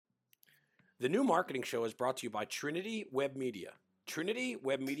The new marketing show is brought to you by Trinity Web Media,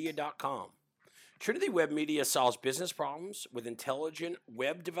 trinitywebmedia.com. Trinity Web Media solves business problems with intelligent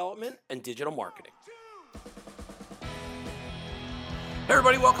web development and digital marketing. Hey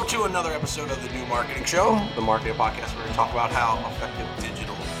everybody, welcome to another episode of the New Marketing Show, the marketing podcast where we talk about how effective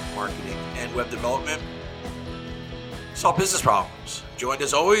digital marketing and web development solve business problems. Joined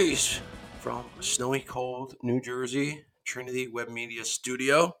as always from snowy cold New Jersey, Trinity Web Media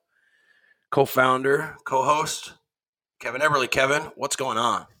Studio, co-founder, co-host, Kevin Eberly. Kevin, what's going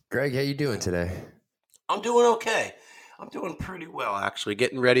on? Greg, how you doing today? I'm doing okay. I'm doing pretty well, actually.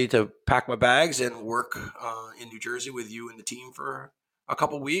 Getting ready to pack my bags and work in New Jersey with you and the team for a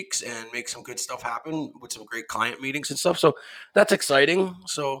couple weeks and make some good stuff happen with some great client meetings and stuff. So that's exciting.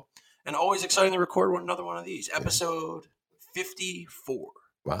 And always exciting to record another one of these. Episode 54.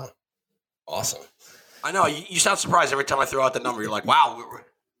 Wow. Awesome. I know. You sound surprised every time I throw out the number. You're like, wow.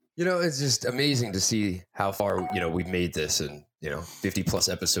 It's just amazing to see how far, we've made this and, 50 plus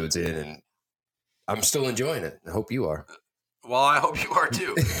episodes in, and I'm still enjoying it. I hope you are. Well, I hope you are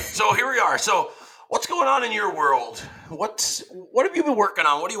too. So here we are. So what's going on in your world? What have you been working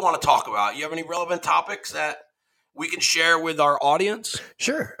on? What do you want to talk about? You have any relevant topics that we can share with our audience?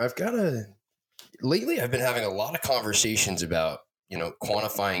 Sure. Lately I've been having a lot of conversations about,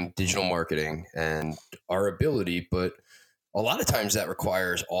 quantifying digital marketing and our ability, but a lot of times that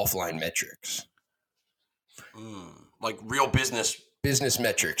requires offline metrics. Like real business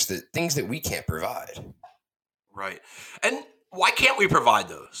metrics, things that we can't provide. Right. And why can't we provide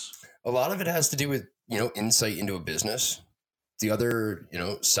those? A lot of it has to do with, insight into a business. The other,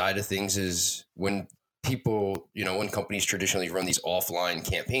 side of things is when people, when companies traditionally run these offline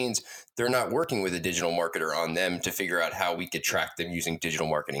campaigns, they're not working with a digital marketer on them to figure out how we could track them using digital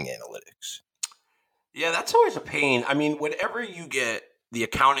marketing analytics. Yeah, that's always a pain. I mean, whenever you get the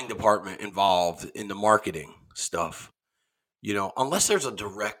accounting department involved in the marketing stuff, unless there's a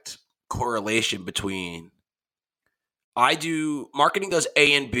direct correlation between marketing does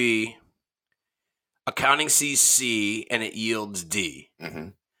A and B, accounting sees C, and it yields D. Mm-hmm.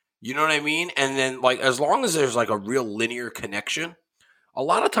 You know what I mean? And then as long as there's a real linear connection, a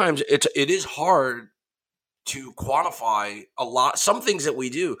lot of times it is hard to quantify some things that we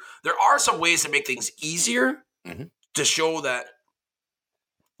do. There are some ways to make things easier to show that,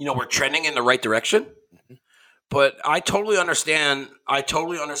 we're trending in the right direction. Mm-hmm. But I totally understand, I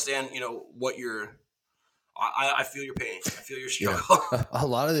feel your pain. I feel your struggle. Yeah. A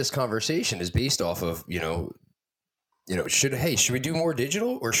lot of this conversation is based off of, should we do more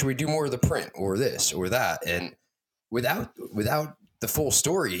digital or should we do more of the print or this or that? And without the full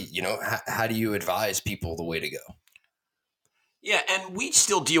story, how do you advise people the way to go? Yeah, and we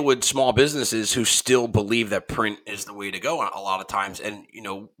still deal with small businesses who still believe that print is the way to go a lot of times. And,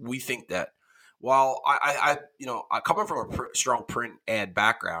 we think that while I coming from a strong print ad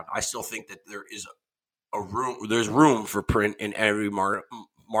background, I still think that there is there's room for print in every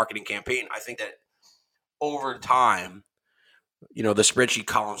marketing campaign. I think that over time, the spreadsheet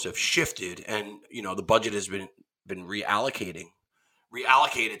columns have shifted and, the budget has been reallocated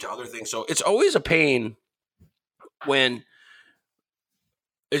to other things. So it's always a pain when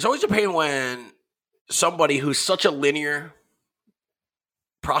somebody who's such a linear,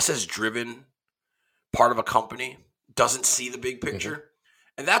 process-driven part of a company doesn't see the big picture.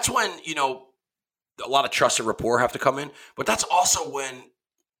 Mm-hmm. And that's when, a lot of trust and rapport have to come in. But that's also when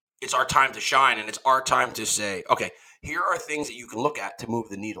it's our time to shine and it's our time to say, okay, here are things that you can look at to move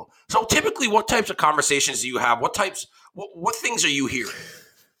the needle. So typically, what types of conversations do you have? What things are you hearing?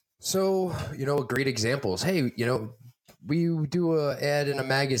 So, a great example is, hey, we do an ad in a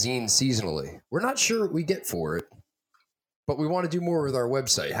magazine seasonally. We're not sure what we get for it, but we want to do more with our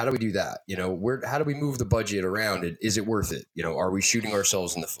website. How do we do that? How do we move the budget around it? Is it worth it? Are we shooting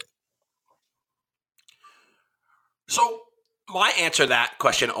ourselves in the foot? So my answer to that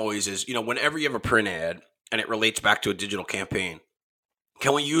question always is, whenever you have a print ad and it relates back to a digital campaign,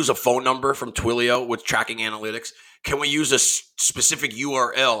 can we use a phone number from Twilio with tracking analytics? Can we use a specific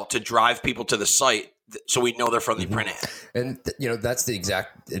URL to drive people to the site so we know they're from the print ad? And, that's the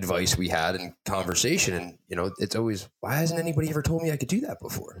exact advice we had in conversation. And, it's always, why hasn't anybody ever told me I could do that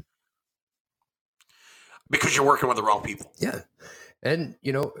before? Because you're working with the wrong people. Yeah. And,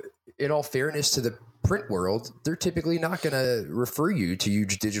 in all fairness to the print world, they're typically not going to refer you to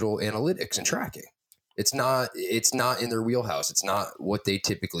huge digital analytics and tracking. It's not in their wheelhouse. It's not what they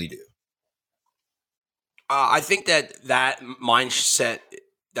typically do. I think that mindset,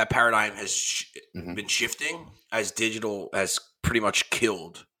 that paradigm has been shifting as digital has pretty much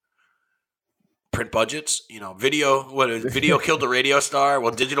killed print budgets. Video killed the radio star.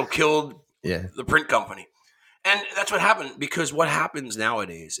 Well, digital killed Yeah. the print company. And that's what happened, because what happens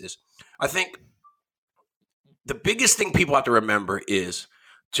nowadays is, I think the biggest thing people have to remember is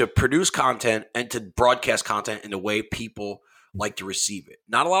to produce content and to broadcast content in the way people like to receive it.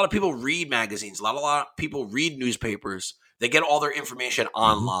 Not a lot of people read magazines. A lot of people read newspapers. They get all their information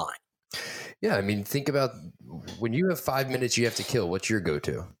online. Yeah, I mean, think about when you have 5 minutes you have to kill. What's your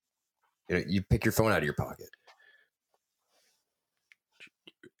go-to? You pick your phone out of your pocket.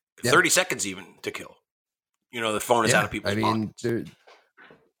 30 seconds even to kill. The phone is out of people's pockets.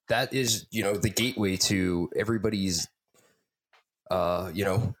 That is, the gateway to everybody's,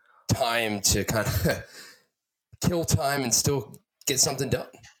 time to kind of kill time and still get something done.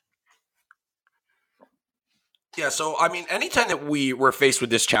 Yeah, so, I mean, anytime that we were faced with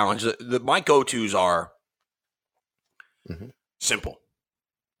this challenge, my go-tos are simple.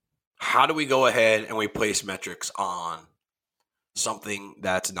 How do we go ahead and we place metrics on something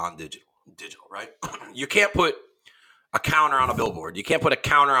that's non-digital, right? You can't put a counter on a billboard. You can't put a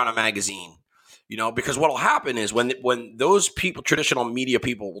counter on a magazine, because what will happen is when those people, traditional media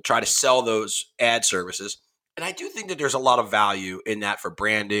people, will try to sell those ad services, and I do think that there's a lot of value in that for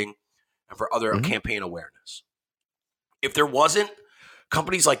branding and for other campaign awareness. If there wasn't,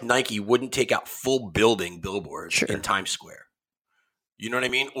 companies like Nike wouldn't take out full building billboards in Times Square. You know what I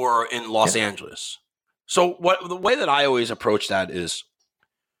mean? Or in Los Angeles. So the way that I always approach that is,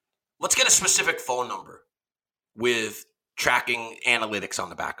 let's get a specific phone number with tracking analytics on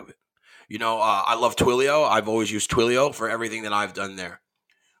the back of it. I love Twilio. I've always used Twilio for everything that I've done there.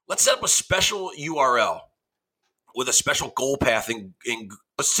 Let's set up a special URL with a special goal path.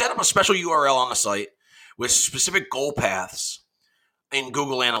 Let's set up a special URL on the site with specific goal paths in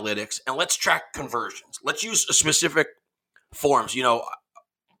Google Analytics, and let's track conversions. Let's use a specific forms.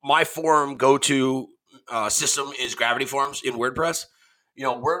 My forum go-to system is Gravity Forms in WordPress.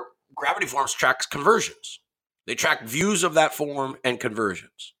 Gravity Forms tracks conversions. They track views of that form and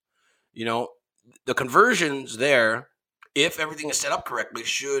conversions. The conversions there, if everything is set up correctly,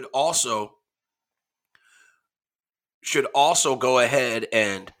 should also go ahead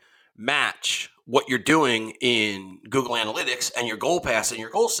and match what you're doing in Google Analytics and your goal paths and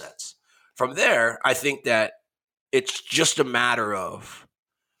your goal sets. From there, I think that it's just a matter of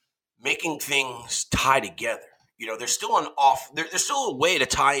making things tie together. There's still there's still a way to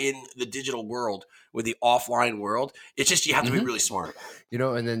tie in the digital world with the offline world. It's just you have to be really smart.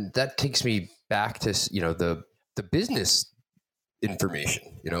 And then that takes me back to the business information.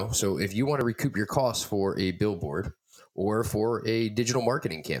 So if you want to recoup your costs for a billboard or for a digital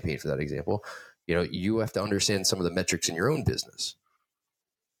marketing campaign, for that example, you have to understand some of the metrics in your own business.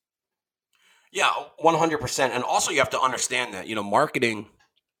 Yeah, 100%. And also you have to understand that, marketing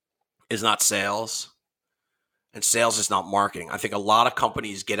is not sales and sales is not marketing. I think a lot of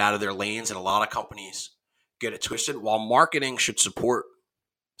companies get out of their lanes and a lot of companies get it twisted. While marketing should support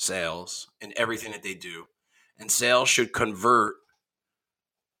sales in everything that they do, and sales should convert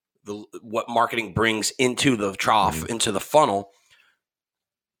what marketing brings into the trough, into the funnel,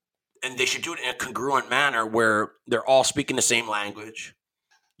 and they should do it in a congruent manner where they're all speaking the same language,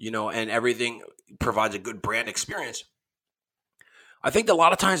 and everything provides a good brand experience. I think that a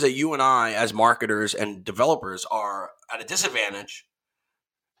lot of times that you and I, as marketers and developers, are at a disadvantage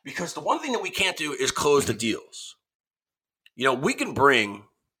because the one thing that we can't do is close the deals. We can bring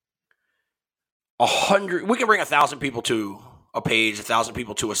 1,000 people to a page, 1,000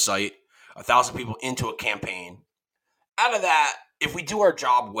 people to a site, 1,000 people into a campaign. Out of that, if we do our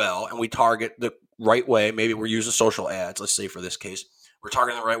job well and we target the right way, maybe we're using social ads, let's say for this case, we're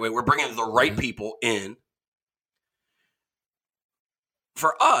targeting the right way, we're bringing the right people in.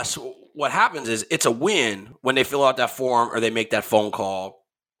 For us, what happens is it's a win when they fill out that form or they make that phone call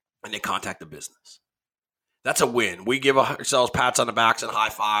and they contact the business. That's a win. We give ourselves pats on the backs and high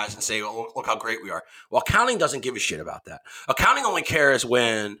fives and say, oh, look how great we are. Well, accounting doesn't give a shit about that. Accounting only cares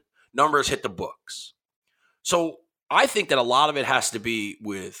when numbers hit the books. So I think that a lot of it has to be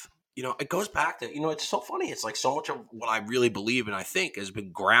with, it goes back to, it's so funny. It's like so much of what I really believe and I think has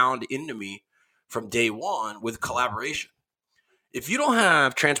been ground into me from day one with collaboration. If you don't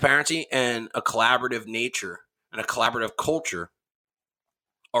have transparency and a collaborative nature and a collaborative culture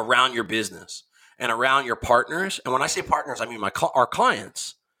around your business and around your partners, and when I say partners, I mean our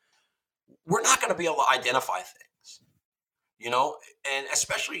clients, we're not going to be able to identify things, and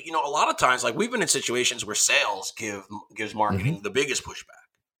especially, a lot of times, like we've been in situations where sales gives marketing the biggest pushback.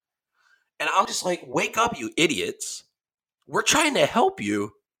 And I'm just like, wake up, you idiots. We're trying to help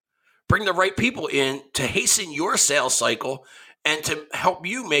you bring the right people in to hasten your sales cycle and to help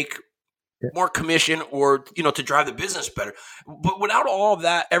you make more commission or, you know, to drive the business better. But without all of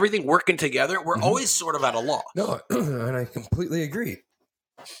that, everything working together, we're always sort of at a loss. No, and I completely agree.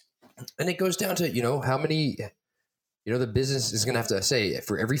 And it goes down to, you know, how many, you know, the business is going to have to say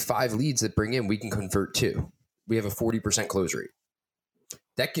for every 5 leads that bring in, we can convert 2. We have a 40% close rate.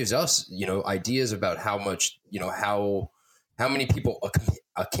 That gives us, you know, ideas about how much, you know, how many people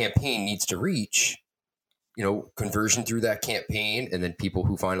a campaign needs to reach, you know, conversion through that campaign, and then people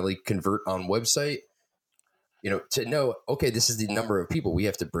who finally convert on website, you know, to know, okay, this is the number of people we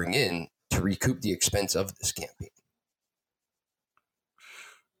have to bring in to recoup the expense of this campaign.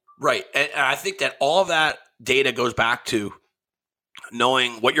 Right. And I think that all of that data goes back to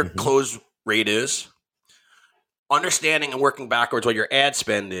knowing what your close rate is, understanding and working backwards what your ad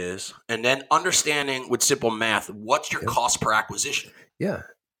spend is, and then understanding with simple math, what's your cost per acquisition? Yeah.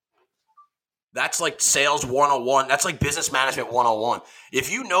 That's like sales 101. That's like business management 101.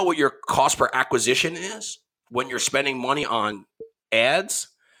 If you know what your cost per acquisition is when you're spending money on ads,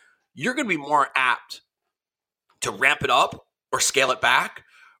 you're going to be more apt to ramp it up or scale it back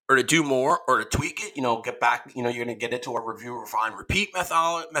or to do more or to tweak it, you know, get back, you know, you're going to get into a review, refine, repeat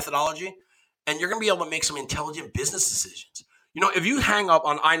methodology, and you're going to be able to make some intelligent business decisions. You know, if you hang up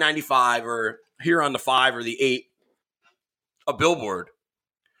on I-95 or here on the 5 or the 8, a billboard,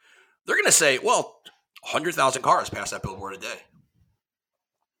 they're going to say, well, 100,000 cars pass that billboard a day.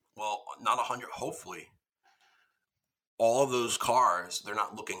 Well, not 100, hopefully. All of those cars, they're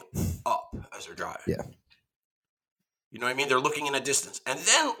not looking up as they're driving. Yeah. You know what I mean? They're looking in a distance. And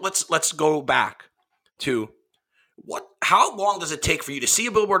then let's go back to how long does it take for you to see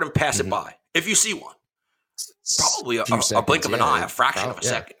a billboard and pass it by? If you see one. Probably a blink of an eye, a fraction of a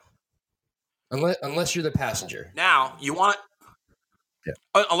second. Unless you're the passenger. Now, you want it. Yeah.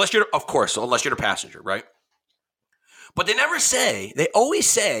 Unless you're the passenger, right? But they always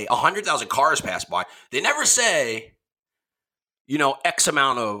say 100,000 cars pass by. They never say, you know, X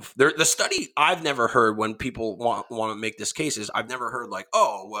amount of, the study I've never heard when people want to make this case is I've never heard like,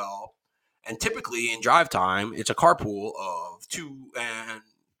 oh, well, and typically in drive time, it's a carpool of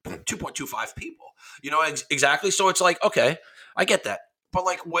 2.25 people, you know, exactly. So it's like, okay, I get that. But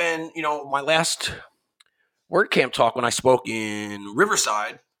like when, you know, my last WordCamp talk, when I spoke in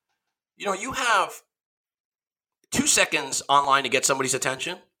Riverside, you know, you have 2 seconds online to get somebody's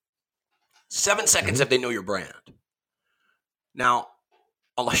attention, 7 seconds if they know your brand. Now,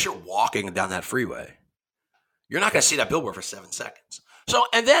 unless you're walking down that freeway, you're not going to see that billboard for 7 seconds. So,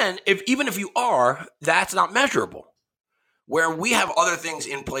 and then even if you are, that's not measurable. Where we have other things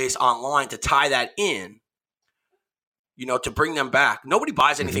in place online to tie that in, you know, to bring them back. Nobody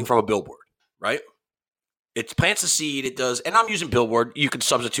buys anything from a billboard, right? It plants a seed. It does, and I'm using billboard. You can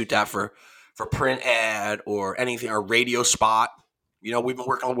substitute that for print ad or anything, or radio spot. You know, we've been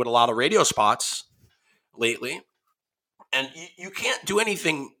working with a lot of radio spots lately. And you can't do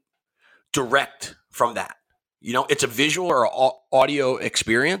anything direct from that. You know, it's a visual or audio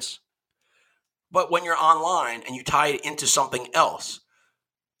experience. But when you're online and you tie it into something else,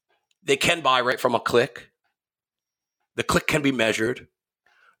 they can buy right from a click. The click can be measured.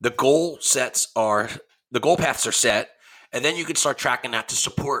 The goal paths are set. And then you can start tracking that to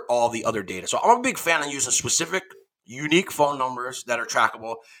support all the other data. So I'm a big fan of using specific, unique phone numbers that are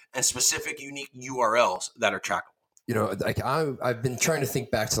trackable and specific, unique URLs that are trackable. You know, like I've been trying to think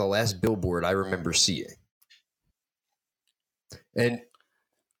back to the last billboard I remember seeing. And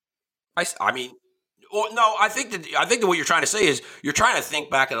I mean, well, no, I think that what you're trying to say is you're trying to think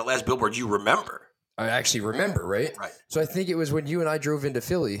back at the last billboard you remember. I actually remember, right? Right. So I think it was when you and I drove into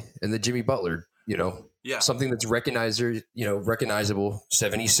Philly and the Jimmy Butler, you know, something that's recognizable,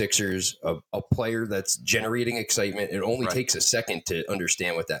 76ers, a player that's generating excitement. It only takes a second to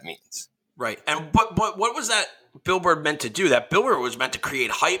understand what that means. Right. And but what was that billboard meant to do? That billboard was meant to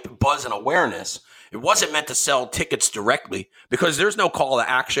create hype, buzz, and awareness. It wasn't meant to sell tickets directly because there's no call to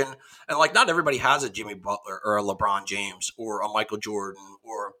action. And like, not everybody has a Jimmy Butler or a LeBron James or a Michael Jordan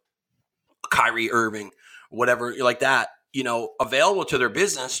or a Kyrie Irving, whatever like that, you know, available to their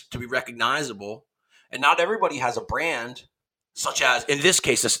business to be recognizable. And not everybody has a brand such as, in this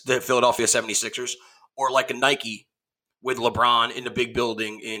case, the Philadelphia 76ers or like a Nike with LeBron in the big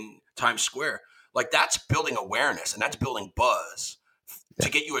building in Times Square. Like, that's building awareness and that's building buzz to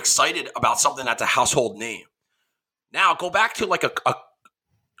get you excited about something that's a household name. Now go back to like a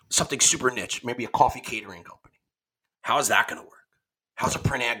something super niche, maybe a coffee catering company. How is that going to work? How's a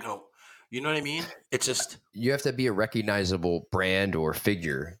print ad going? You know what I mean? It's just, you have to be a recognizable brand or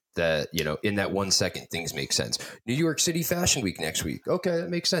figure that, you know, in that 1 second things make sense. New York City Fashion Week next week. Okay, that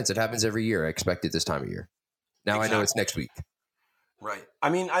makes sense. It happens every year. I expect it this time of year. Now exactly. I know it's next week. Right. I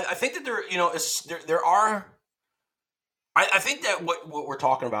mean, I think that there, there are. I think that what we're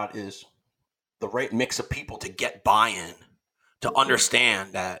talking about is the right mix of people to get buy-in, to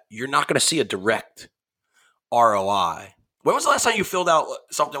understand that you're not going to see a direct ROI. When was the last time you filled out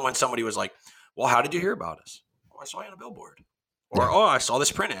something when somebody was like, well, how did you hear about us? Oh, I saw you on a billboard. Or, oh, I saw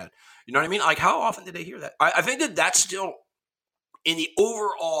this print ad. You know what I mean? Like, how often did they hear that? I think that that's still in the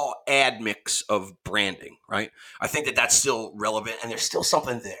overall ad mix of branding, right? I think that that's still relevant, and there's still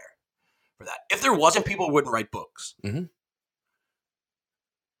something there for that. If there wasn't, people wouldn't write books. Mm-hmm.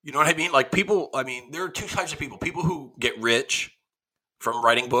 You know what I mean? Like people, I mean, there are two types of people. People who get rich from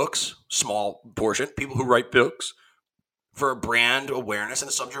writing books, small portion. People who write books for brand awareness and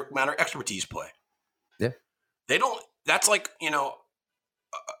a subject matter expertise play. Yeah. They don't, that's like,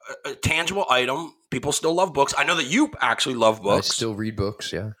 a tangible item. People still love books. I know that you actually love books. I still read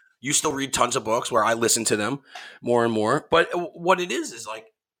books, yeah. You still read tons of books where I listen to them more and more. But what it is like,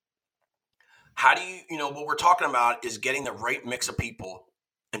 how do you, what we're talking about is getting the right mix of people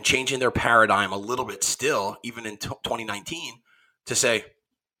and changing their paradigm a little bit still, even in 2019, to say,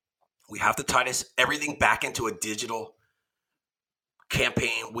 we have to tie this everything back into a digital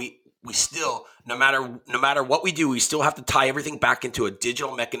campaign. We still, no matter what we do, we still have to tie everything back into a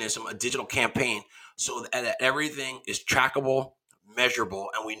digital mechanism, a digital campaign, so that everything is trackable, measurable,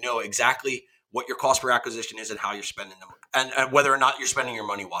 and we know exactly what your cost per acquisition is and how you're spending them, and whether or not you're spending your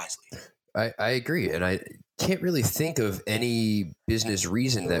money wisely. I agree. And I can't really think of any business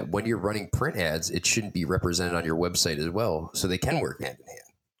reason that when you're running print ads, it shouldn't be represented on your website as well, so they can work hand in hand.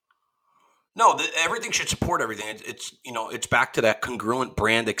 No, everything should support everything. It's back to that congruent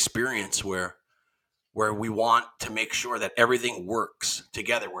brand experience where we want to make sure that everything works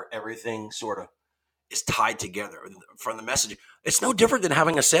together, where everything sort of is tied together from the messaging. It's no different than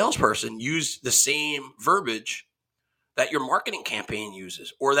having a salesperson use the same verbiage that your marketing campaign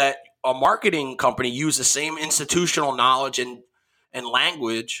uses, or that a marketing company use the same institutional knowledge and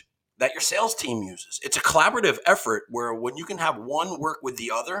language that your sales team uses. It's a collaborative effort where when you can have one work with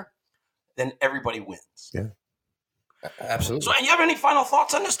the other, then everybody wins. Yeah, absolutely. So, and you have any final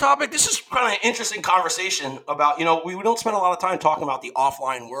thoughts on this topic? This is kind of an interesting conversation about, we don't spend a lot of time talking about the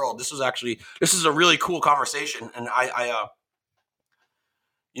offline world. This is a really cool conversation. And I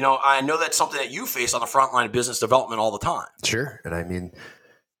know that's something that you face on the front line of business development all the time. Sure. And I mean,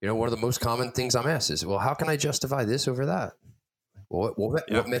 one of the most common things I'm asked is, well, how can I justify this over that? Well,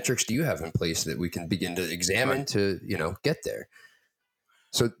 what metrics do you have in place that we can begin to examine to, get there?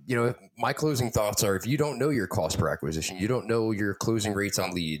 So, my closing thoughts are, if you don't know your cost per acquisition, you don't know your closing rates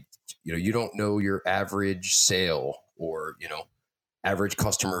on lead, you don't know your average sale or, average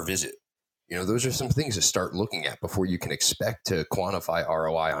customer visit. Those are some things to start looking at before you can expect to quantify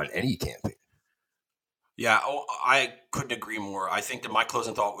ROI on any campaign. Yeah, I couldn't agree more. I think that my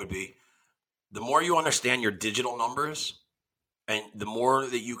closing thought would be, the more you understand your digital numbers and the more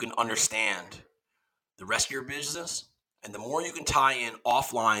that you can understand the rest of your business, and the more you can tie in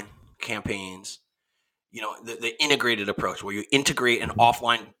offline campaigns, the integrated approach where you integrate an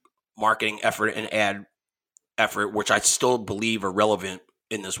offline marketing effort and ad effort, which I still believe are relevant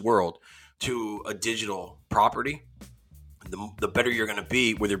in this world, to a digital property, the better you're going to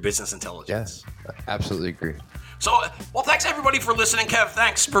be with your business intelligence. Yes, I absolutely agree. So, well, thanks everybody for listening. Kev,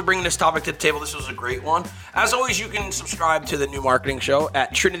 thanks for bringing this topic to the table. This was a great one. As always, you can subscribe to the New Marketing Show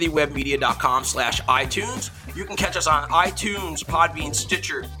at trinitywebmedia.com/iTunes. You can catch us on iTunes, Podbean,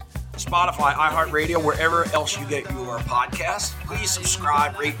 Stitcher, Spotify, iHeartRadio, wherever else you get your podcasts. Please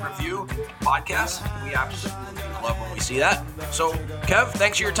subscribe, rate, review podcasts. We absolutely love when we see that. So, Kev,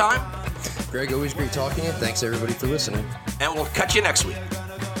 thanks for your time. Greg, always great talking to you. Thanks everybody for listening. And we'll catch you next week.